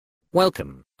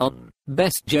Welcome on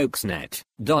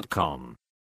bestjokesnet.com.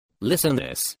 Listen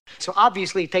this. So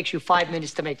obviously it takes you 5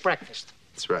 minutes to make breakfast.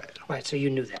 That's right. Right, so you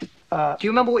knew that. Do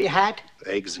you remember what you had?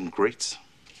 Eggs and grits.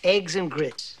 Eggs and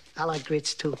grits. I like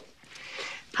grits too.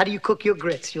 How do you cook your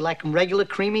grits? You like them regular,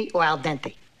 creamy, or al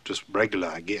dente? Just regular,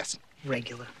 I guess.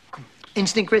 Regular.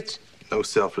 Instant grits? No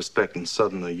self-respecting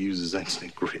Southerner uses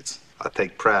instant grits. I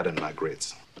take pride in my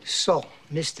grits. So,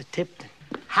 Mr. Tipton,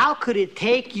 how could it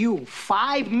take you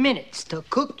 5 minutes to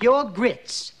cook your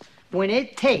grits when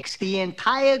it takes the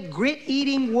entire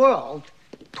grit-eating world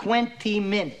 20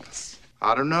 minutes?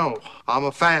 I don't know. I'm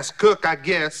a fast cook, I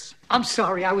guess. I'm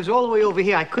sorry, I was all the way over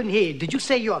here. I couldn't hear you. Did you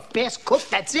say you're a fast cook?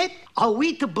 That's it? Are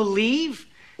we to believe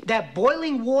that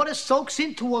boiling water soaks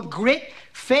into a grit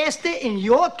faster in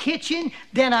your kitchen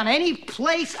than on any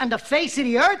place on the face of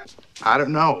the earth? I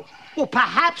don't know. Well,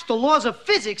 perhaps the laws of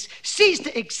physics cease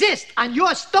to exist on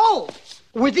your stove.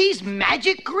 Were these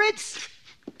magic grits?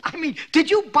 I mean, did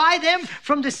you buy them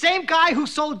from the same guy who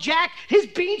sold Jack his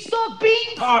beanstalk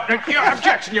beans?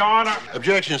 Objection, Your Honor.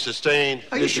 Objection sustained.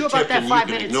 Are you Mr. sure about that Tipton, 5 you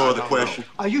can minutes? ignore the question.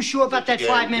 Are you sure about that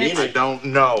 5 minutes? I don't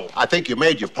know. I think you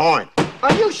made your point.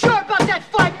 Are you sure about that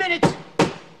 5 minutes?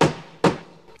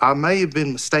 I may have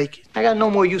been mistaken. I got no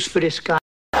more use for this guy.